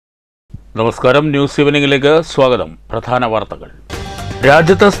നമസ്കാരം, ന്യൂസ് ഈവനിംഗിലേക്ക് സ്വാഗതം. പ്രധാന വാർത്തകൾ.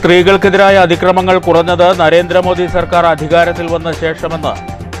 രാജ്യത്ത് സ്ത്രീകൾക്കെതിരായ അതിക്രമങ്ങൾ കുറഞ്ഞത് നരേന്ദ്രമോദി സർക്കാർ അധികാരത്തിൽ വന്ന ശേഷമെന്ന്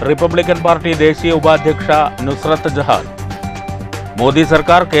റിപ്പബ്ലിക്കൻ പാർട്ടി ദേശീയ ഉപാധ്യക്ഷ നുസ്രത്ത് ജഹാൻ. മോദി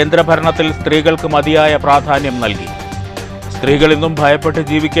സർക്കാർ കേന്ദ്രഭരണത്തിൽ സ്ത്രീകൾക്ക് മതിയായ പ്രാധാന്യം നൽകി. സ്ത്രീകൾ ഇന്നും ഭയപ്പെട്ട്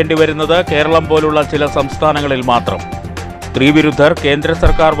ജീവിക്കേണ്ടി വരുന്നത് കേരളം പോലുള്ള ചില സംസ്ഥാനങ്ങളിൽ മാത്രം. സ്ത്രീവിരുദ്ധർ കേന്ദ്ര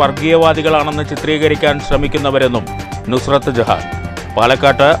സർക്കാർ വർഗീയവാദികളാണെന്ന് ചിത്രീകരിക്കാൻ ശ്രമിക്കുന്നവരെന്നും നുസ്രത്ത് ജഹാൻ.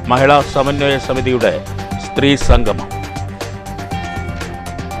 പാലക്കാട്ട് മഹിളാ സമന്വയ സമിതിയുടെ സ്ത്രീ സംഗമം.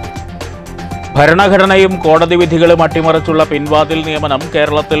 ഭരണഘടനയും കോടതി വിധികളും അട്ടിമറിച്ചുള്ള പിൻവാതിൽ നിയമനം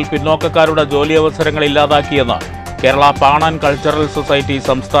കേരളത്തിൽ പിന്നോക്കക്കാരുടെ ജോലി അവസരങ്ങൾ ഇല്ലാതാക്കിയെന്ന് കേരള പാൺ ആൻഡ് കൾച്ചറൽ സൊസൈറ്റി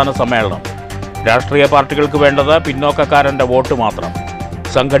സംസ്ഥാന സമ്മേളനം. രാഷ്ട്രീയ പാർട്ടികൾക്ക് വേണ്ടത് പിന്നോക്കക്കാരന്റെ വോട്ട് മാത്രം.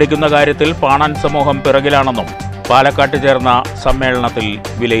 സംഘടിക്കുന്ന കാര്യത്തിൽ പാണാൻ സമൂഹം പിറകിലാണെന്നും പാലക്കാട്ട് ചേർന്ന സമ്മേളനത്തിൽ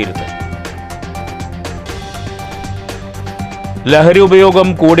വിലയിരുത്തി. ലഹരി ഉപയോഗം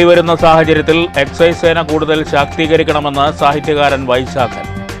കൂടിവരുന്ന സാഹചര്യത്തിൽ എക്സൈസ് സേന കൂടുതൽ ശാക്തീകരിക്കണമെന്ന് സാഹിത്യകാരൻ വൈശാഖൻ.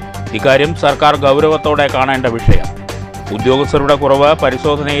 ഇക്കാര്യം സർക്കാർ ഗൗരവത്തോടെ കാണേണ്ട വിഷയം. ഉദ്യോഗസ്ഥരുടെ കുറവ്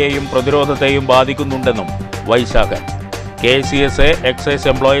പരിശോധനയെയും പ്രതിരോധത്തെയും ബാധിക്കുന്നുണ്ടെന്നും വൈശാഖൻ. KCSA എക്സൈസ്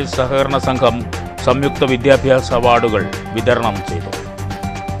എംപ്ലോയീസ് സഹകരണ സംഘം സംയുക്ത വിദ്യാഭ്യാസ അവാർഡുകൾ വിതരണം ചെയ്തു.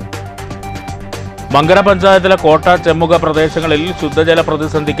 മങ്കര പഞ്ചായത്തിലെ കോട്ട ചെമ്മുക പ്രദേശങ്ങളിൽ ശുദ്ധജല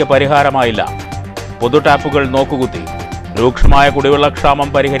പ്രതിസന്ധിക്ക് പരിഹാരമായില്ല. പൊതു ടാപ്പുകൾ നോക്കുകുത്തി. രൂക്ഷമായ കുടിവെള്ളക്ഷാമം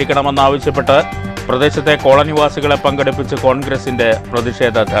പരിഹരിക്കണമെന്നാവശ്യപ്പെട്ട് പ്രദേശത്തെ കോളനിവാസികളെ പങ്കെടുപ്പിച്ച് കോൺഗ്രസിന്റെ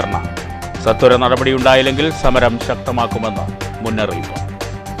പ്രതിഷേധ ധർണ. സത്വര നടപടിയുണ്ടായില്ലെങ്കിൽ സമരം ശക്തമാക്കുമെന്ന് മുന്നറിയിപ്പ്.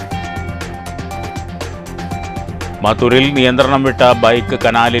 മാത്തൂരിൽ നിയന്ത്രണം വിട്ട ബൈക്ക്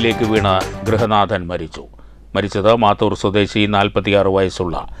കനാലിലേക്ക് വീണ് ഗൃഹനാഥൻ മരിച്ചത് മാത്തൂർ സ്വദേശി 46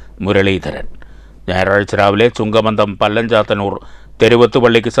 വയസ്സുള്ള മുരളീധരൻ. ഞായറാഴ്ച രാവിലെ ചുങ്കമന്തം പല്ലഞ്ചാത്തന്നൂർ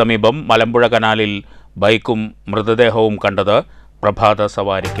തെരുവത്തുപള്ളിക്ക് സമീപം മലമ്പുഴ കനാലിൽ ബൈക്കും മൃതദേഹവും കണ്ടത് പ്രഭാത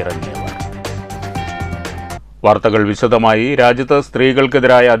സവാരിക്കിറങ്ങിയവർ. വാർത്തകൾ വിശദമായി. രാജ്യത്ത്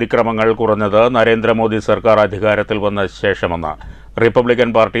സ്ത്രീകൾക്കെതിരായ അതിക്രമങ്ങൾ കുറഞ്ഞത് നരേന്ദ്രമോദി സർക്കാർ അധികാരത്തിൽ വന്ന ശേഷമെന്ന് റിപ്പബ്ലിക്കൻ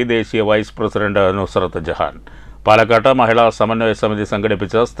പാർട്ടി ദേശീയ വൈസ് പ്രസിഡന്റ് നുസ്രത്ത് ജഹാൻ. പാലക്കാട്ട് മഹിളാ സമന്വയ സമിതി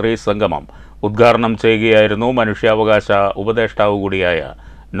സംഘടിപ്പിച്ച സ്ത്രീ സംഗമം ഉദ്ഘാടനം ചെയ്യുകയായിരുന്നു മനുഷ്യാവകാശ ഉപദേഷ്ടാവ് കൂടിയായ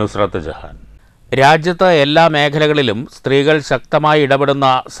നുസ്രത്ത് ജഹാൻ. രാജ്യത്ത് എല്ലാ മേഖലകളിലും സ്ത്രീകൾ ശക്തമായി ഇടപെടുന്ന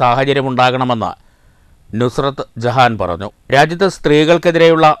സാഹചര്യമുണ്ടാകണമെന്ന് നുസ്രത്ത് ജഹാൻ പറഞ്ഞു. രാജ്യത്ത്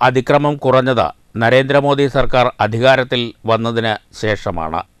സ്ത്രീകൾക്കെതിരെയുള്ള അതിക്രമം കുറഞ്ഞത് നരേന്ദ്രമോദി സർക്കാർ അധികാരത്തിൽ വന്നതിന്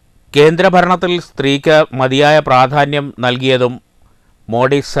ശേഷമാണ്. കേന്ദ്രഭരണത്തിൽ സ്ത്രീക്ക് മതിയായ പ്രാധാന്യം നൽകിയതും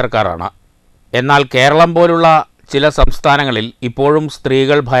മോഡി സർക്കാരാണ്. എന്നാൽ കേരളം പോലുള്ള ചില സംസ്ഥാനങ്ങളിൽ ഇപ്പോഴും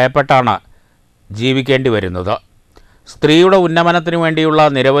സ്ത്രീകൾ ഭയപ്പെട്ടാണ് ജീവിക്കേണ്ടി വരുന്നത്. സ്ത്രീയുടെ ഉന്നമനത്തിനു വേണ്ടിയുള്ള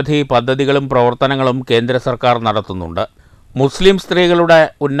നിരവധി പദ്ധതികളും പ്രവർത്തനങ്ങളും കേന്ദ്ര സർക്കാർ നടത്തുന്നുണ്ട്. മുസ്ലിം സ്ത്രീകളുടെ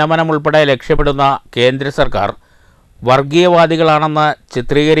ഉന്നമനം ഉൾപ്പെടെ ലക്ഷ്യമിടുന്ന കേന്ദ്ര സർക്കാർ വർഗീയവാദികളാണെന്ന്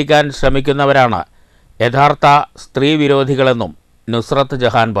ചിത്രീകരിക്കാൻ ശ്രമിക്കുന്നവരാണ് യഥാർത്ഥ സ്ത്രീ വിരോധികളെന്നും നുസ്രത്ത്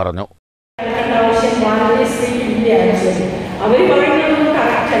ജഹാൻ പറഞ്ഞു.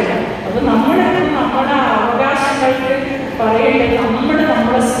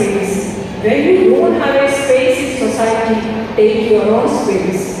 When you don't have a space in society, take your own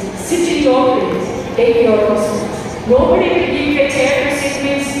space. Sit in your place. Take your own space. Nobody will give you a chair to sit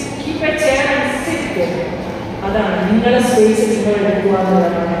means keep a chair and sit there. അതാണ് നിങ്ങളുടെ space നിങ്ങൾ എടുക്കുക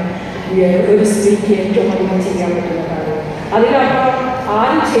എന്നുള്ളതാണ് ഒരു സ്ത്രീക്ക് ഏറ്റവും അധികം ചെയ്യാൻ പറ്റുന്ന കാര്യം. അതിലപ്പുറം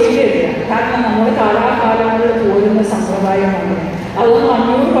ആരും ചെയ്യരുത്. കാരണം നമ്മൾ കാലാകാലങ്ങളിൽ പോരുന്ന സമ്പ്രദായമാണ്. അതൊന്നും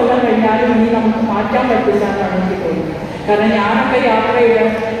 500 കൊല്ലം കഴിഞ്ഞാലും ഇനി നമുക്ക് മാറ്റാൻ പറ്റില്ല എന്നാണ് എനിക്ക് തോന്നുന്നത്. കാരണം ഞാനൊക്കെ യാത്ര ചെയ്ത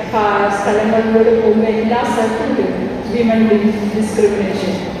സ്ഥലങ്ങളിലൂടെ പോകുന്ന എല്ലാ സ്ഥലത്തും വിമൻ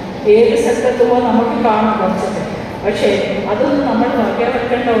ഡിസ്ക്രിമിനേഷൻ ഏത് സ്ഥലത്തെത്തുമ്പോൾ നമുക്ക് കാണും കുറച്ചൊക്കെ. പക്ഷേ അതൊന്നും നമ്മൾ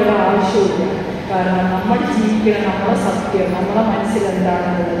വകവെക്കേണ്ട ഒരു ആവശ്യമില്ല. കാരണം നമ്മൾ ജീവിക്കണം, നമ്മളെ സത്യം, നമ്മളെ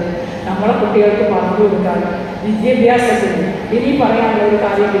മനസ്സിലെന്താണെന്നുള്ളത് നമ്മളെ കുട്ടികൾക്ക് പറഞ്ഞു കൊടുക്കാനും വിദ്യാഭ്യാസത്തിന് ഇനി പറയാനുള്ള ഒരു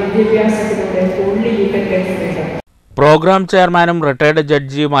കാര്യം വിദ്യാഭ്യാസത്തിലൂടെ തൊഴിലിലേക്ക്. പ്രോഗ്രാം ചെയർമാനും റിട്ടയർഡ്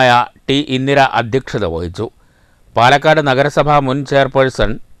ജഡ്ജിയുമായ ടി ഇന്ദിര അധ്യക്ഷത വഹിച്ചു. പാലക്കാട് നഗരസഭ മുൻ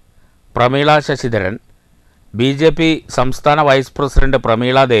ചെയർപേഴ്സൺ പ്രമീള ശശിധരൻ, BJP സംസ്ഥാന വൈസ് പ്രസിഡന്റ്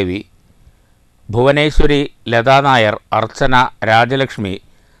പ്രമീള ദേവി, ഭുവനേശ്വരി, ലതാ നായർ, അർച്ചന, രാജലക്ഷ്മി,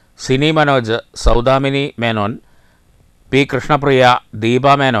 സിനി മനോജ്, സൗദാമിനി മേനോൻ, P കൃഷ്ണപ്രിയ,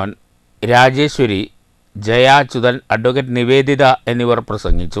 ദീപ മേനോൻ, രാജേശ്വരി, ജയ അച്യുതൻ, അഡ്വക്കേറ്റ് നിവേദിത എന്നിവർ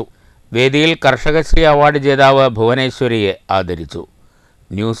പ്രസംഗിച്ചു. വേദിയിൽ കർഷകശ്രീ അവാർഡ് ജേതാവ് ഭുവനേശ്വരിയെ ആദരിച്ചു.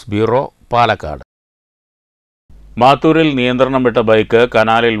 News bureau, Palakkad. മാത്തൂരിൽ നിയന്ത്രണം വിട്ട ബൈക്ക്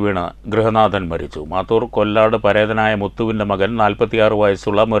കനാലിൽ വീണ് ഗൃഹനാഥൻ മരിച്ചു. മാത്തൂർ കൊല്ലാട് പരേതനായ മുത്തുവിൻ്റെ മകൻ 46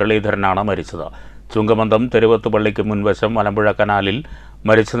 വയസ്സുള്ള മുരളീധരനാണ് മരിച്ചത്. ചുങ്കമന്തം തെരുവത്തുപള്ളിക്ക് മുൻവശം മലമ്പുഴ കനാലിൽ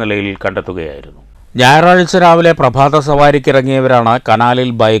മരിച്ച നിലയിൽ കണ്ടെത്തുകയായിരുന്നു. ഞായറാഴ്ച രാവിലെ പ്രഭാത സവാരിക്കിറങ്ങിയവരാണ് കനാലിൽ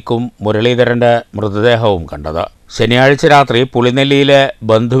ബൈക്കും മുരളീധരന്റെ മൃതദേഹവും കണ്ടത്. ശനിയാഴ്ച രാത്രി പുളിനെല്ലിയിലെ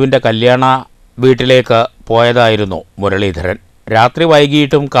ബന്ധുവിന്റെ കല്യാണ വീട്ടിലേക്ക് പോയതായിരുന്നു മുരളീധരൻ. രാത്രി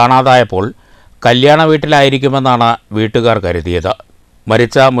വൈകിയിട്ടും കാണാതായപ്പോൾ കല്യാണ വീട്ടിലായിരിക്കുമെന്നാണ് വീട്ടുകാർ കരുതിയത്.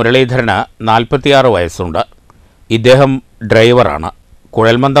 മരിച്ച മുരളീധരന് 46 വയസ്സുണ്ട്. ഇദ്ദേഹം ഡ്രൈവറാണ്.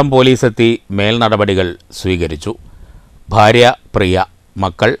 കുഴൽമന്ദം പോലീസെത്തി മേൽനടപടികൾ സ്വീകരിച്ചു. ഭാര്യ പ്രിയ,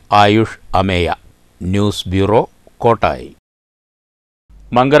 മക്കൾ ആയുഷ്, അമേയ. News bureau, Kottayi.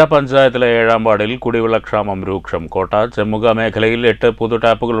 മങ്കര പഞ്ചായത്തിലെ 7-ാം വാർഡിൽ കുടിവെള്ളക്ഷാമം രൂക്ഷം. കോട്ട ചെമ്മുക മേഖലയിൽ 8 പുതു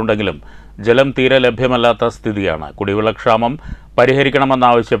ടാപ്പുകളുണ്ടെങ്കിലും ജലം തീരെ ലഭ്യമല്ലാത്ത സ്ഥിതിയാണ്. കുടിവെള്ളക്ഷാമം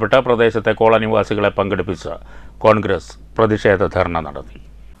പരിഹരിക്കണമെന്നാവശ്യപ്പെട്ട് പ്രദേശത്തെ കോളനിവാസികളെ പങ്കെടുപ്പിച്ച് കോൺഗ്രസ് പ്രതിഷേധ ധർണ നടത്തി.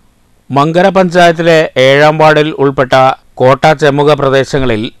 മങ്കര പഞ്ചായത്തിലെ 7-ാം വാർഡിൽ ഉൾപ്പെട്ട കോട്ട ചെമ്മുക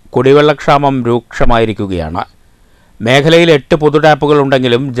പ്രദേശങ്ങളിൽ കുടിവെള്ളക്ഷാമം രൂക്ഷമായിരിക്കുകയാണ്. മേഖലയിൽ 8 പുതു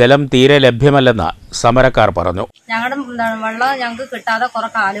ടാപ്പുകളുണ്ടെങ്കിലും ജലം തീരെ ലഭ്യമല്ലെന്ന് സമരക്കാർ പറഞ്ഞു. ഞങ്ങളുടെ വെള്ളം ഞങ്ങൾക്ക് കിട്ടാതെ കുറെ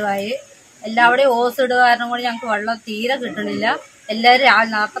കാലമായി. എല്ലാവരുടെയും ഓസ് ഇടുക കാരണം കൊണ്ട് ഞങ്ങൾക്ക് വെള്ളം തീരെ കിട്ടണില്ല. എല്ലാവരും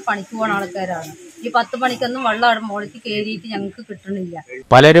നേരത്തെ പണിക്ക് പോകുന്ന ആൾക്കാരാണ്. ഈ 10 മണിക്കൊന്നും വെള്ളം അവിടെ മുകളിലേക്ക് കയറിയിട്ട് ഞങ്ങൾക്ക് കിട്ടണില്ല.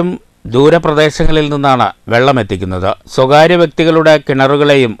 പലരും ദൂരപ്രദേശങ്ങളിൽ നിന്നാണ് വെള്ളം എത്തിക്കുന്നത്. സ്വകാര്യ വ്യക്തികളുടെ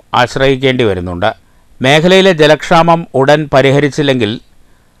കിണറുകളെയും ആശ്രയിക്കേണ്ടി വരുന്നുണ്ട്. മേഖലയിലെ ജലക്ഷാമം ഉടൻ പരിഹരിച്ചില്ലെങ്കിൽ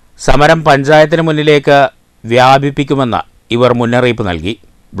സമരം പഞ്ചായത്തിന് മുന്നിലേക്ക് വ്യാപിപ്പിക്കുമെന്ന് ഇവർ മുന്നറിയിപ്പ് നൽകി.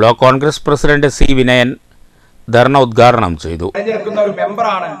 Block Congress president C Vinayan ധർണ ഉദ്ഘാടനം ചെയ്തു. ഒരു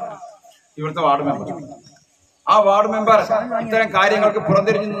മെമ്പറാണ് ഇവിടുത്തെ വാർഡ് മെമ്പർ. ആ വാർഡ് മെമ്പർ ഇത്തരം കാര്യങ്ങൾക്ക്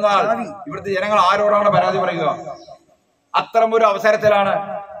പുറംതിരിഞ്ഞു നിന്നാൽ ഇവിടുത്തെ ജനങ്ങൾ ആരോടാണ് പരാതി പറയുക? അത്തരമൊരു അവസരത്തിലാണ്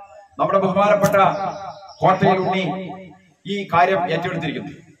നമ്മുടെ ബഹുമാനപ്പെട്ട കോട്ടയിൽ ഉണ്ണി ഈ കാര്യം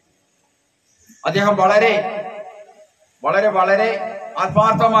ഏറ്റെടുത്തിരിക്കുന്നത്. അദ്ദേഹം വളരെ വളരെ വളരെ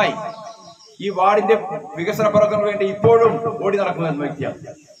ആത്മാർത്ഥമായി ഈ വാർഡിന്റെ വികസന പ്രവർത്തനത്തിന് വേണ്ടി ഇപ്പോഴും ഓടി നടക്കുന്ന വ്യക്തിയാണ്.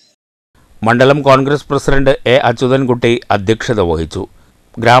 മണ്ഡലം കോൺഗ്രസ് പ്രസിഡന്റ് എ അച്യുതൻകുട്ടി അധ്യക്ഷത വഹിച്ചു.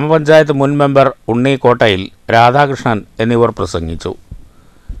 ഗ്രാമപഞ്ചായത്ത് മുൻ മെമ്പർ ഉണ്ണി കോട്ടയിൽ, രാധാകൃഷ്ണൻ എന്നിവർ പ്രസംഗിച്ചു.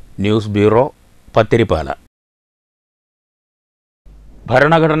 News bureau, Pathiripala.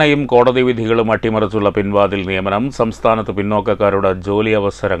 ഭരണഘടനയും കോടതി വിധികളും അട്ടിമറിച്ചുള്ള പിൻവാതിൽ നിയമനം സംസ്ഥാനത്ത് പിന്നോക്കക്കാരുടെ ജോലി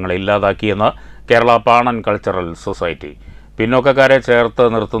അവസരങ്ങൾ ഇല്ലാതാക്കിയെന്ന് കേരള പാണൻ കൾച്ചറൽ സൊസൈറ്റി. പിന്നോക്കക്കാരെ ചേർത്ത്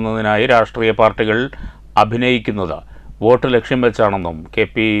നിർത്തുന്നതിനായി രാഷ്ട്രീയ പാർട്ടികൾ അഭിനയിക്കുന്നത് വോട്ട് ലക്ഷ്യം വെച്ചാണെന്നും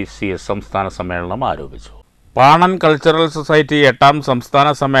KPCS സംസ്ഥാന സമ്മേളനം ആരോപിച്ചു. പാണൻ കൾച്ചറൽ സൊസൈറ്റി 8-ാം സംസ്ഥാന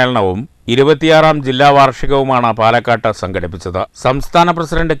സമ്മേളനവും 26-ാം ജില്ലാ വാർഷികവുമാണ് പാലക്കാട്ട് സംഘടിപ്പിച്ചത്. സംസ്ഥാന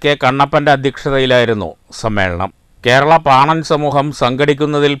പ്രസിഡന്റ് K കണ്ണപ്പന്റെ അധ്യക്ഷതയിലായിരുന്നു സമ്മേളനം. കേരള പാണൻ സമൂഹം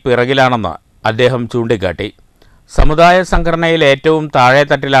സംഘടിക്കുന്നതിൽ പിറകിലാണെന്ന് അദ്ദേഹം ചൂണ്ടിക്കാട്ടി. സമുദായ സംഘടനയിൽ ഏറ്റവും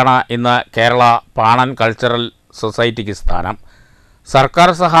താഴെത്തട്ടിലാണ് ഇന്ന് കേരള പാണൻ കൾച്ചറൽ സൊസൈറ്റിക്ക് സ്ഥാനം. സർക്കാർ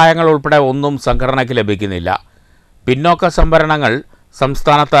സഹായങ്ങൾ ഉൾപ്പെടെ ഒന്നും സംഘടനയ്ക്ക് ലഭിക്കുന്നില്ല. പിന്നോക്ക സംവരണങ്ങൾ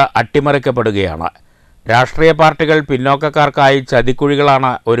സംസ്ഥാനത്ത് അട്ടിമറിക്കപ്പെടുകയാണ്. രാഷ്ട്രീയ പാർട്ടികൾ പിന്നോക്കക്കാർക്കായി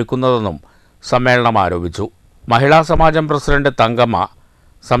ചതിക്കുഴികളാണ് ഒരുക്കുന്നതെന്നും സമ്മേളനം ആരോപിച്ചു. മഹിളാ സമാജം പ്രസിഡന്റ് തങ്കമ്മ,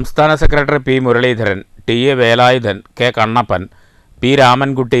 സംസ്ഥാന secretary P Muraleedharan, TA Velayudhan, K Kannappan, P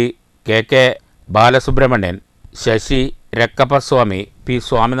Ramankutty, KK Balasubramanian, Sasi രക്കപ്പസ്വാമി, P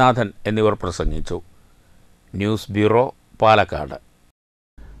Swaminathan എന്നിവർ പ്രസംഗിച്ചു. News bureau, Palakkad.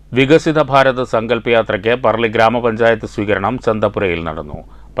 വികസിത ഭാരത് സങ്കല്പ് യാത്രയ്ക്ക് പറളി ഗ്രാമപഞ്ചായത്ത് സ്വീകരണം ചന്തപുരയിൽ നടന്നു.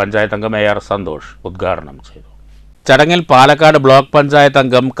 പഞ്ചായത്ത് അംഗം AR സന്തോഷ് ഉദ്ഘാടനം ചെയ്തു. ചടങ്ങിൽ പാലക്കാട് ബ്ലോക്ക് പഞ്ചായത്ത്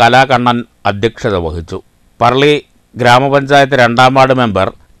അംഗം കലാകണ്ണൻ അധ്യക്ഷത വഹിച്ചു. പറളി ഗ്രാമപഞ്ചായത്ത് 2-ാം വാർഡ് മെമ്പർ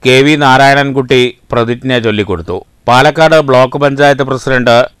KV നാരായണൻകുട്ടി പ്രതിജ്ഞ ചൊല്ലിക്കൊടുത്തു. പാലക്കാട് ബ്ലോക്ക് പഞ്ചായത്ത്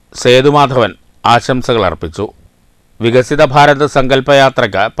പ്രസിഡന്റ് സേതുമാധവൻ ആശംസകൾ അർപ്പിച്ചു. വികസിത ഭാരത് സങ്കല്പ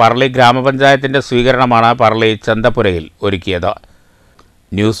യാത്രയ്ക്ക് പറളി ഗ്രാമപഞ്ചായത്തിന്റെ സ്വീകരണമാണ് പറളി ചന്തപുരയിൽ ഒരുക്കിയത്.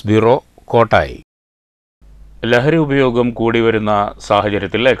 News bureau, Kottayi. ലഹരി ഉപയോഗം കൂടിവരുന്ന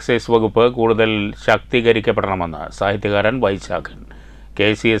സാഹചര്യത്തിൽ എക്സൈസ് വകുപ്പ് കൂടുതൽ ശാക്തീകരിക്കപ്പെടണമെന്ന് സാഹിത്യകാരൻ Vaisakhan.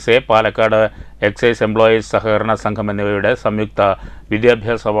 KCSA, Palakkad excise employees സഹകരണ സംഘം എന്നിവയുടെ സംയുക്ത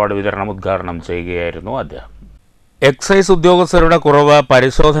വിദ്യാഭ്യാസ അവാർഡ് വിതരണം ഉദ്ഘാടനം ചെയ്യുകയായിരുന്നു അദ്ദേഹം. എക്സൈസ് ഉദ്യോഗസ്ഥരുടെ കുറവ്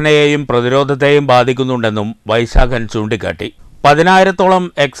പരിശോധനയെയും പ്രതിരോധത്തെയും ബാധിക്കുന്നുണ്ടെന്നും വൈശാഖൻ ചൂണ്ടിക്കാട്ടി. 10,000-ഓളം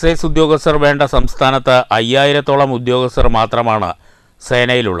എക്സൈസ് ഉദ്യോഗസ്ഥർ വേണ്ട സംസ്ഥാനത്ത് 5,000-ഓളം ഉദ്യോഗസ്ഥർ മാത്രമാണ്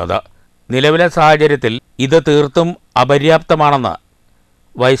സേനയിലുള്ളത്. നിലവിലെ സാഹചര്യത്തിൽ ഇത് തീർത്തും അപര്യാപ്തമാണെന്ന്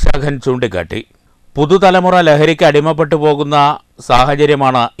വൈശാഖൻ ചൂണ്ടിക്കാട്ടി. പുതുതലമുറ ലഹരിക്ക് അടിമപ്പെട്ടു പോകുന്ന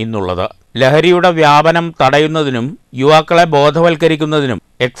സാഹചര്യമാണ് ഇന്നുള്ളത്. ലഹരിയുടെ വ്യാപനം തടയുന്നതിനും യുവാക്കളെ ബോധവൽക്കരിക്കുന്നതിനും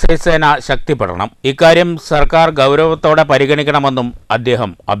എക്സൈസ് സേന ശക്തിപ്പെടണം. ഇക്കാര്യം സർക്കാർ ഗൗരവത്തോടെ പരിഗണിക്കണമെന്നും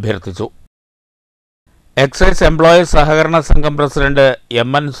അദ്ദേഹം അഭ്യർത്ഥിച്ചു. എക്സൈസ് എംപ്ലോയീസ് സഹകരണ സംഘം പ്രസിഡന്റ്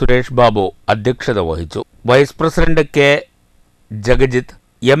MN സുരേഷ് ബാബു അധ്യക്ഷത വഹിച്ചു. Vice president K Jagajith,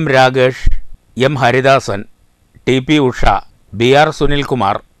 M Rakesh, M Haridasan, TP Usha, BR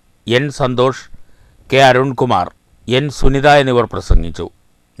Sunilkumar, N Santhosh, K Arunkumar, N Sunitha എന്നിവർ പ്രസംഗിച്ചു.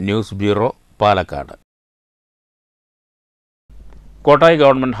 News bureau, Palakkad. Kottayi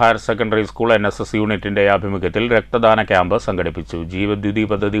government higher secondary school NSS യൂണിറ്റിന്റെ ആഭിമുഖ്യത്തിൽ രക്തദാന ക്യാമ്പ് സംഘടിപ്പിച്ചു. ജീവദ്യുതി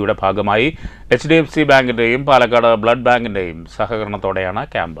പദ്ധതിയുടെ ഭാഗമായി HDFC ബാങ്കിന്റെയും പാലക്കാട് ബ്ലഡ് ബാങ്കിന്റെയും സഹകരണത്തോടെയാണ്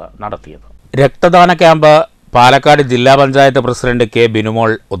ക്യാമ്പ് നടത്തിയത്. രക്തദാന ക്യാമ്പ് പാലക്കാട് ജില്ലാ പഞ്ചായത്ത് പ്രസിഡന്റ് കെ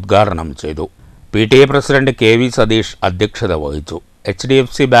ബിനുമോൾ ഉദ്ഘാടനം ചെയ്തു. PTA പ്രസിഡന്റ് KV സതീഷ് അധ്യക്ഷത വഹിച്ചു.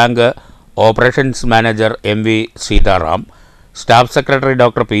 HDFC bank operations manager MV Sitaram, staff secretary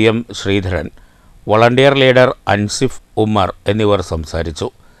doctor PM Sreedharan, volunteer leader Ansif Ummer എന്നിവർ സംസാരിച്ചു.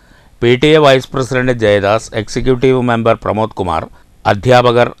 PTA vice president Jayadas, executive member Pramod Kumar,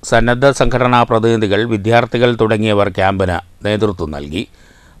 അധ്യാപകർ, സന്നദ്ധ സംഘടനാ പ്രതിനിധികൾ, വിദ്യാർത്ഥികൾ തുടങ്ങിയവർ ക്യാമ്പിന് നേതൃത്വം നൽകി.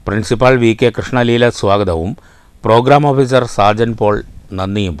 പ്രിൻസിപ്പാൾ VK കൃഷ്ണലീല സ്വാഗതവും പ്രോഗ്രാം ഓഫീസർ സാജൻ പോൾ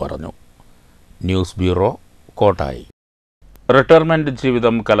നന്ദിയും പറഞ്ഞു. News bureau, Kottayi. റിട്ടയർമെന്റ്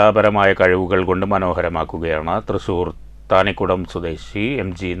ജീവിതം കലാപരമായ കഴിവുകൾ കൊണ്ട് മനോഹരമാക്കുകയാണ് തൃശൂർ താനിക്കുടം സ്വദേശി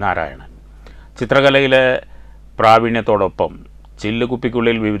MG നാരായണൻ. ചിത്രകലയിലെ പ്രാവീണ്യത്തോടൊപ്പം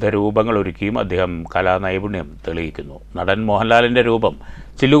ചില്ലുകുപ്പിക്കുള്ളിൽ വിവിധ രൂപങ്ങൾ ഒരുക്കിയും അദ്ദേഹം കലാനൈപുണ്യം തെളിയിക്കുന്നു. നടൻ മോഹൻലാലിൻ്റെ രൂപം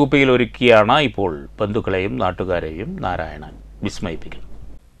ചില്ലുകുപ്പിയിൽ ഒരുക്കിയാണ് ഇപ്പോൾ ബന്ധുക്കളെയും നാട്ടുകാരെയും നാരായണൻ വിസ്മയിപ്പിക്കുന്നത്.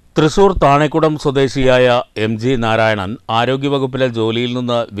 തൃശൂർ താണിക്കുടം സ്വദേശിയായ MG നാരായണൻ ആരോഗ്യവകുപ്പിലെ ജോലിയിൽ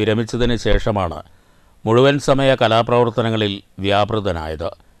നിന്ന് വിരമിച്ചതിന് ശേഷമാണ് മുഴുവൻ സമയ കലാപ്രവർത്തനങ്ങളിൽ വ്യാപൃതനായത്.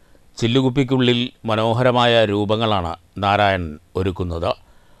 ചില്ലുകുപ്പിക്കുള്ളിൽ മനോഹരമായ രൂപങ്ങളാണ് നാരായണൻ ഒരുക്കുന്നത്.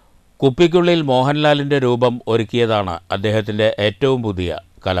 കുപ്പിക്കുള്ളിൽ മോഹൻലാലിൻ്റെ രൂപം ഒരുക്കിയതാണ് അദ്ദേഹത്തിൻ്റെ ഏറ്റവും പുതിയ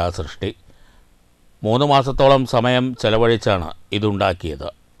കലാസൃഷ്ടി. 3 മാസത്തോളം സമയം ചെലവഴിച്ചാണ് ഇതുണ്ടാക്കിയത്.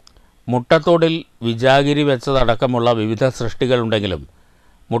 മുട്ടത്തോടിൽ വിജാഗിരി വെച്ചതടക്കമുള്ള വിവിധ സൃഷ്ടികളുണ്ടെങ്കിലും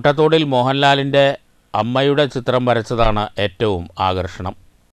മുട്ടത്തോടിൽ മോഹൻലാലിൻ്റെ അമ്മയുടെ ചിത്രം വരച്ചതാണ് ഏറ്റവും ആകർഷണം.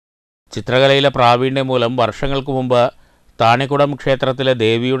 ചിത്രകലയിലെ പ്രാവീണ്യം മൂലം വർഷങ്ങൾക്ക് മുമ്പ് താണിക്കുടം ക്ഷേത്രത്തിലെ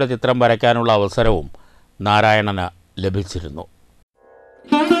ദേവിയുടെ ചിത്രം വരയ്ക്കാനുള്ള അവസരവും നാരായണന് ലഭിച്ചിരുന്നു.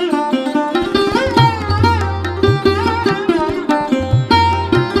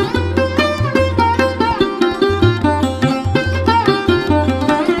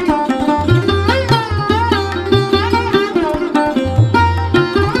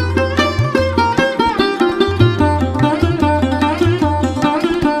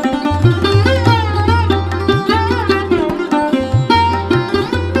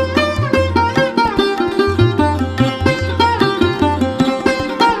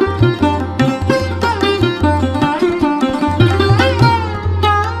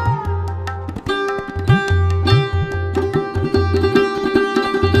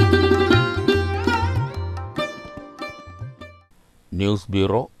 News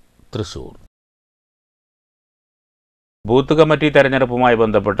bureau, Thrissur. Booth committee തെരഞ്ഞെടുപ്പുമായി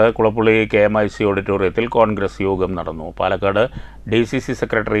ബന്ധപ്പെട്ട് കുളപ്പുള്ളി KMIC ഓഡിറ്റോറിയത്തിൽ കോൺഗ്രസ് യോഗം നടന്നു. Palakkad DCC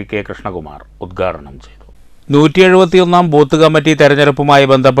secretary K Krishnakumar ഉദ്ഘാടനം ചെയ്തു. 171 ബൂത്ത് കമ്മിറ്റി തെരഞ്ഞെടുപ്പുമായി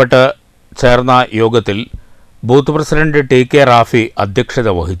ബന്ധപ്പെട്ട് ചേർന്ന യോഗത്തിൽ ബൂത്ത് പ്രസിഡന്റ് TK റാഫി അധ്യക്ഷത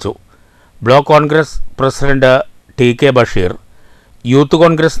വഹിച്ചു. Block Congress president TK Basheer, youth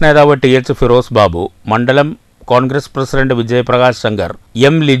Congress നേതാവ് TH ഫിറോസ് ബാബു, മണ്ഡലം കോൺഗ്രസ് പ്രസിഡന്റ് വിജയപ്രകാശ് ശങ്കർ,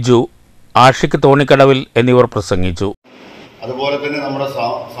 M ലിജു, ആഷിഖ് തോണിക്കടവിൽ എന്നിവർ പ്രസംഗിച്ചു. അതുപോലെ തന്നെ നമ്മുടെ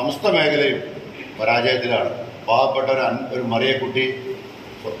സമസ്ത മേഖലയും പരാജയത്തിലാണ്. പാവപ്പെട്ട ഒരു മറിയക്കുട്ടി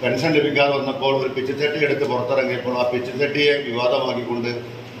പെൻഷൻ ലഭിക്കാതെ വന്നപ്പോൾ ഒരു പിച്ചുചട്ടി എടുത്ത് പുറത്തിറങ്ങിയപ്പോൾ ആ പിച്ചുചട്ടിയെ വിവാദമാക്കിക്കൊണ്ട്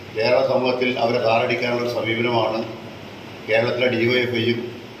കേരള സമൂഹത്തിൽ അവരെ താറടിക്കാനുള്ള സമീപനമാണ് കേരളത്തിലെ DYFIയും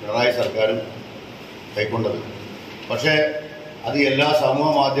പിണറായി സർക്കാരും കൈക്കൊണ്ടത്. പക്ഷേ അത് എല്ലാ സമൂഹ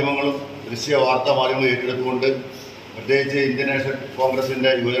മാധ്യമങ്ങളും ദൃശ്യ വാർത്താ മാധ്യമങ്ങൾ ഏറ്റെടുത്തുകൊണ്ട് പ്രത്യേകിച്ച് ഇന്ത്യൻ നാഷണൽ കോൺഗ്രസിൻ്റെ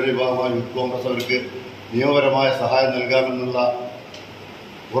യുവജന വിഭാഗമായ യൂത്ത് കോൺഗ്രസ് അവർക്ക് നിയമപരമായ സഹായം നൽകാമെന്നുള്ള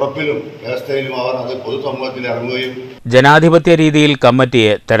ഉറപ്പിലും വ്യവസ്ഥയിലും അവർ അത് പൊതുസമൂഹത്തിൽ ഇറങ്ങുകയും ജനാധിപത്യ രീതിയിൽ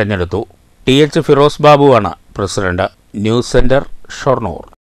കമ്മിറ്റിയെ തെരഞ്ഞെടുത്തു. TH Firoz ബാബുവാണ് president. News centre, Shoranur.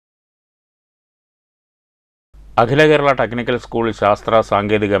 അഖില കേരള ടെക്നിക്കൽ സ്കൂൾ ശാസ്ത്ര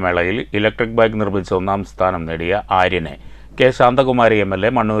സാങ്കേതിക മേളയിൽ ഇലക്ട്രിക് ബൈക്ക് നിർമ്മിച്ച് 1ാം സ്ഥാനം നേടിയ ആര്യനെ K ശാന്തകുമാരി MLA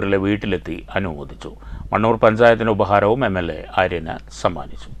മണ്ണൂരിലെ വീട്ടിലെത്തി അനുമോദിച്ചു. മണ്ണൂർ പഞ്ചായത്തിന് ഉപഹാരവും MLA ആര്യന്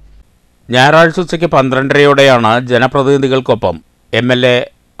സമ്മാനിച്ചു. ഞായറാഴ്ച ഉച്ചയ്ക്ക് 12:30യോടെയാണ് ജനപ്രതിനിധികൾക്കൊപ്പം MLA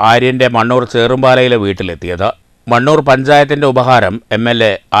ആര്യൻ്റെ മണ്ണൂർ ചേറുംപാലയിലെ വീട്ടിലെത്തിയത്. മണ്ണൂർ പഞ്ചായത്തിൻ്റെ ഉപഹാരം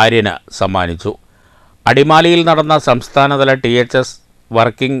MLA ആര്യന് സമ്മാനിച്ചു. അടിമാലിയിൽ നടന്ന സംസ്ഥാനതല THS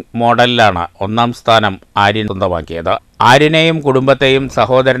വർക്കിംഗ് മോഡലിലാണ് 1ാം സ്ഥാനം ആര്യൻ സ്വന്തമാക്കിയത്. ആര്യനെയും കുടുംബത്തെയും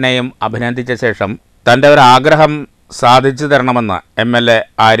സഹോദരനെയും അഭിനന്ദിച്ച ശേഷം തൻ്റെ ഒരു ആഗ്രഹം സാധിച്ചു തരണമെന്ന് MLA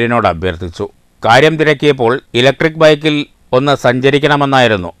ആര്യനോട് അഭ്യർത്ഥിച്ചു. കാര്യം തിരക്കിയപ്പോൾ ഇലക്ട്രിക് ബൈക്കിൽ ഒന്ന്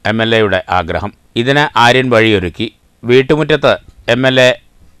സഞ്ചരിക്കണമെന്നായിരുന്നു MLAയുടെ ആഗ്രഹം. ഇതിന് ആര്യൻ വഴിയൊരുക്കി. വീട്ടുമുറ്റത്ത് MLA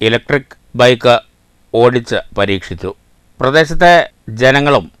ഇലക്ട്രിക് ബൈക്ക് ഓടിച്ച് പരീക്ഷിച്ചു. പ്രദേശത്തെ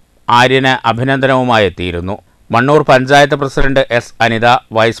ജനങ്ങളും ആര്യന് അഭിനന്ദനവുമായി എത്തിയിരുന്നു. Mannur panchayat president S Anitha,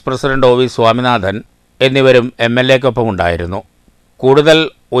 vice president O V Swaminathan എന്നിവരും MLA-ക്കൊപ്പം ഉണ്ടായിരുന്നു. കൂടുതൽ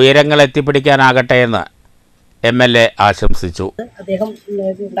ഉയരങ്ങൾ എത്തിപ്പിടിക്കാനാകട്ടെ എന്ന് MLA ആശംസിച്ചു. അദ്ദേഹം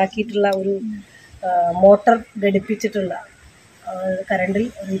ഉണ്ടാക്കിയിട്ടുള്ള ഒരു മോട്ടോർ ഘടിപ്പിച്ചിട്ടുള്ള കറണ്ടിൽ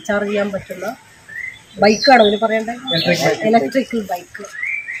റീചാർജ് ചെയ്യാൻ പറ്റുന്ന ബൈക്കാണ് അതിന് പറയേണ്ടത്, ഇലക്ട്രിക്കൽ ബൈക്ക്.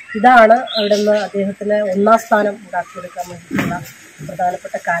 ഇതാണ് അവിടെ നിന്ന് അദ്ദേഹത്തിന് 1ാം സ്ഥാനം ഉണ്ടാക്കിയെടുക്കാൻ വേണ്ടിയിട്ടുള്ള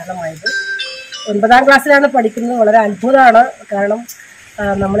പ്രധാനപ്പെട്ട കാരണമായത്. 9ാം ക്ലാസ്സിലാണ് പഠിക്കുന്നത്. വളരെ അത്ഭുതമാണ്. കാരണം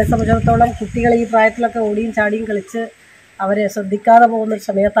നമ്മളെ സംബന്ധിച്ചിടത്തോളം കുട്ടികൾ ഈ പ്രായത്തിലൊക്കെ ഓടിയും ചാടിയും കളിച്ച് അവരെ ശ്രദ്ധിക്കാതെ പോകുന്നൊരു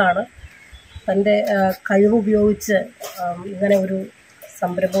സമയത്താണ് തൻ്റെ കഴിവുപയോഗിച്ച് ഇങ്ങനെ ഒരു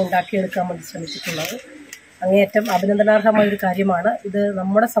സംരംഭം ഉണ്ടാക്കിയെടുക്കാൻ വേണ്ടി ശ്രമിച്ചിട്ടുള്ളത്. അങ്ങേയറ്റം അഭിനന്ദനാർഹമായൊരു കാര്യമാണ്. ഇത്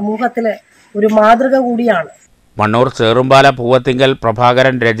നമ്മുടെ സമൂഹത്തിലെ ഒരു മാതൃക കൂടിയാണ്. മണ്ണൂർ ചേറുംപാല പൂവത്തിങ്കൽ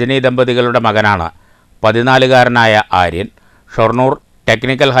പ്രഭാകരൻ രജനി ദമ്പതികളുടെ മകനാണ് 14-കാരനായ ആര്യൻ. ഷൊർണൂർ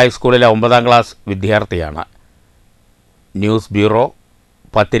ടെക്നിക്കൽ ഹൈസ്കൂളിലെ 9ാം ക്ലാസ് വിദ്യാർത്ഥിയാണ്. News bureau,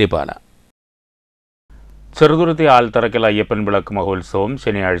 Pathiripala. ചെറുതുരുത്തി ആൽത്തറയ്ക്കൽ അയ്യപ്പൻ വിളക്ക് മഹോത്സവം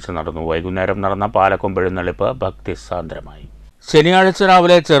ശനിയാഴ്ച നടന്നു. വൈകുന്നേരം നടന്ന പാലക്കൊമ്പെഴുന്നള്ളിപ്പ് ഭക്തിസാന്ദ്രമായി. ശനിയാഴ്ച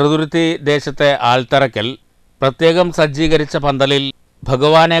രാവിലെ ചെറുതുരുത്തി ദേശത്തെ ആൽത്തറയ്ക്കൽ പ്രത്യേകം സജ്ജീകരിച്ച പന്തലിൽ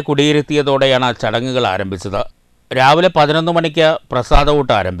ഭഗവാനെ കുടിയിരുത്തിയതോടെയാണ് ചടങ്ങുകൾ ആരംഭിച്ചത്. രാവിലെ 11 മണിക്ക്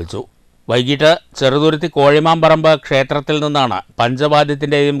പ്രസാദകൂട്ട് ആരംഭിച്ചു. വൈകിട്ട് ചെറുതുരുത്തി കോഴിമാമ്പറമ്പ് ക്ഷേത്രത്തിൽ നിന്നാണ്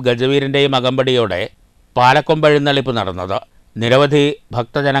പഞ്ചവാദ്യത്തിൻ്റെയും ഗജവീരൻ്റെയും അകമ്പടിയോടെ പാലക്കൊമ്പെഴുന്നള്ളിപ്പ് നടന്നത്. നിരവധി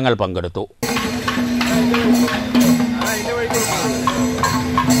ഭക്തജനങ്ങൾ പങ്കെടുത്തു.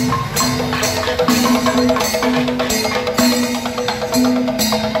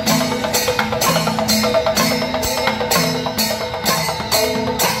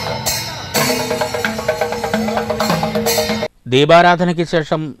 ദീപാരാധനയ്ക്ക്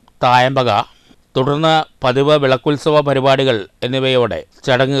ശേഷം തായമ്പക, തുടർന്ന് പതിവ് വിളക്കുത്സവ പരിപാടികൾ എന്നിവയോടെ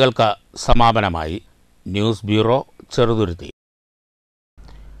ചടങ്ങുകൾക്ക് സമാപനമായി. News bureau, Cheruthuruthy.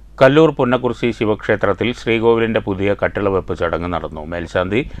 കല്ലൂർ പുന്നക്കുറിശി ശിവക്ഷേത്രത്തിൽ ശ്രീകോവിലിൻ്റെ പുതിയ കട്ടിളവെപ്പ് ചടങ്ങ് നടന്നു.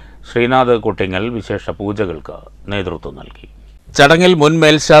 മേൽശാന്തി ശ്രീനാഥ് കുട്ടിങ്ങൽ വിശേഷ പൂജകൾക്ക് നേതൃത്വം നൽകി. ചടങ്ങിൽ മുൻ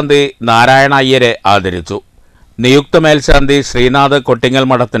മേൽശാന്തി നാരായണ അയ്യരെ ആദരിച്ചു. നിയുക്ത മേൽശാന്തി ശ്രീനാഥ് കൊട്ടിങ്ങൽ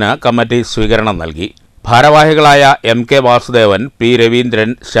മഠത്തിന് കമ്മിറ്റി സ്വീകരണം നൽകി. ഭാരവാഹികളായ MK വാസുദേവൻ, P രവീന്ദ്രൻ,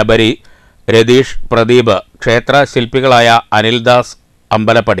 ശബരി, രതീഷ്, പ്രദീപ്, ക്ഷേത്ര ശില്പികളായ അനിൽദാസ്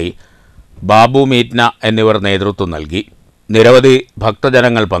അമ്പലപ്പടി, ബാബു മീറ്റ്ന എന്നിവർ നേതൃത്വം നൽകി. നിരവധി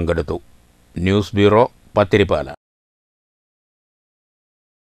ഭക്തജനങ്ങൾ പങ്കെടുത്തു. News bureau, Pathiripala.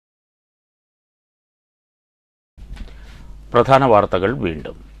 പ്രധാന വാർത്തകൾ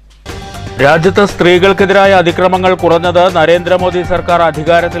വീണ്ടും. രാജ്യത്ത് സ്ത്രീകൾക്കെതിരായ അതിക്രമങ്ങൾ കുറഞ്ഞത് നരേന്ദ്രമോദി സർക്കാർ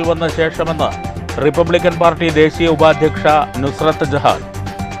അധികാരത്തിൽ വന്ന ശേഷമെന്ന് റിപ്പബ്ലിക്കൻ പാർട്ടി ദേശീയ ഉപാധ്യക്ഷ നുസ്രത്ത് ജഹാൻ.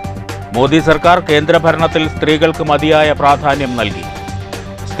 മോദി സർക്കാർ കേന്ദ്രഭരണത്തിൽ സ്ത്രീകൾക്ക് മതിയായ പ്രാധാന്യം നൽകി.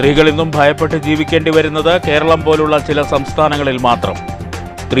 സ്ത്രീകൾ ഇന്നും ഭയപ്പെട്ട് ജീവിക്കേണ്ടി വരുന്നത് കേരളം പോലുള്ള ചില സംസ്ഥാനങ്ങളിൽ മാത്രം.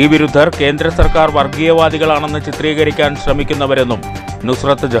 സ്ത്രീവിരുദ്ധർ കേന്ദ്ര സർക്കാർ വർഗീയവാദികളാണെന്ന് ചിത്രീകരിക്കാൻ ശ്രമിക്കുന്നവരെന്നും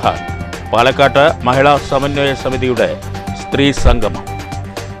നുസ്രത്ത് ജഹാൻ. പാലക്കാട്ട് മഹിളാ സമന്വയ സമിതിയുടെ സ്ത്രീ സംഗമം.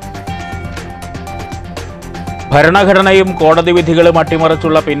 ഭരണഘടനയും കോടതി വിധികളും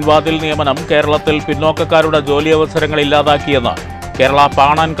അട്ടിമറിച്ചുള്ള പിൻവാതിൽ നിയമനം കേരളത്തിൽ പിന്നോക്കക്കാരുടെ ജോലി അവസരങ്ങൾ ഇല്ലാതാക്കിയെന്ന് കേരള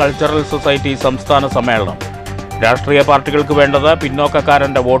പാണൻ കൾച്ചറൽ സൊസൈറ്റി സംസ്ഥാന സമ്മേളനം. രാഷ്ട്രീയ പാർട്ടികൾക്ക് വേണ്ടത്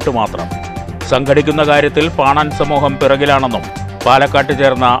പിന്നോക്കക്കാരന്റെ വോട്ട് മാത്രം. സംഘടിക്കുന്ന കാര്യത്തിൽ പാണൻ സമൂഹം പിറകിലാണെന്നും പാലക്കാട്ട്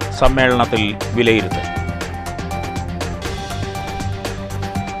ചേർന്ന സമ്മേളനത്തിൽ വിലയിരുത്തി.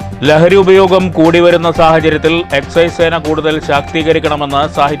 ലഹരി ഉപയോഗം കൂടിവരുന്ന സാഹചര്യത്തിൽ എക്സൈസ് സേന കൂടുതൽ ശാക്തീകരിക്കണമെന്ന്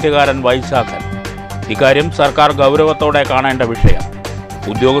സാഹിത്യകാരൻ വൈശാഖൻ. ഇക്കാര്യം സർക്കാർ ഗൗരവത്തോടെ കാണേണ്ട വിഷയം.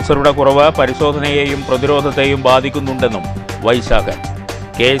 ഉദ്യോഗസ്ഥരുടെ കുറവ് പരിശോധനയെയും പ്രതിരോധത്തെയും ബാധിക്കുന്നുണ്ടെന്നും വൈശാഖൻ.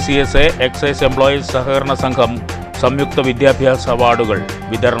 KCSA എക്സൈസ് എംപ്ലോയീസ് സഹകരണ സംഘം സംയുക്ത വിദ്യാഭ്യാസ അവാർഡുകൾ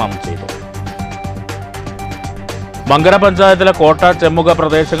വിതരണം ചെയ്തു. മങ്കര പഞ്ചായത്തിലെ കോട്ട, ചെമ്മുക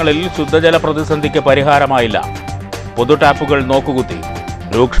പ്രദേശങ്ങളിൽ ശുദ്ധജല പ്രതിസന്ധിക്ക് പരിഹാരമായില്ല. പൊതു ടാപ്പുകൾ നോക്കുകുത്തി.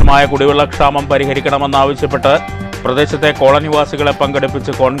 രൂക്ഷമായ കുടിവെള്ളക്ഷാമം പരിഹരിക്കണമെന്നാവശ്യപ്പെട്ട് പ്രദേശത്തെ കോളനിവാസികളെ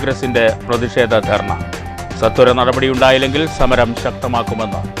പങ്കെടുപ്പിച്ച് കോൺഗ്രസിന്റെ പ്രതിഷേധ ധർണ. സത്വര നടപടിയുണ്ടായില്ലെങ്കിൽ സമരം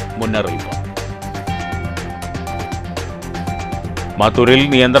ശക്തമാക്കുമെന്ന് മുന്നറിയിപ്പ്. മാത്തൂരിൽ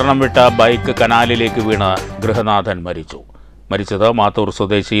നിയന്ത്രണം വിട്ട ബൈക്ക് കനാലിലേക്ക് വീണ് ഗൃഹനാഥൻ മരിച്ചത് മാത്തൂർ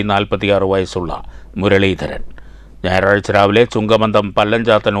സ്വദേശി 46 വയസ്സുള്ള മുരളീധരൻ. ഞായറാഴ്ച രാവിലെ ചുങ്കമന്തം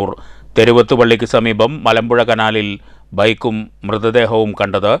പല്ലഞ്ചാത്തനൂർ തെരുവത്തുപള്ളിക്ക് സമീപം മലമ്പുഴ കനാലിൽ ബൈക്കും മൃതദേഹവും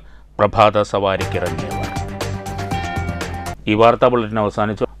കണ്ടത് പ്രഭാത സവാരിക്കിറങ്ങിയവർ. ഈ വാർത്താ ബുള്ളറ്റിൻ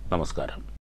അവസാനിച്ചു. നമസ്കാരം.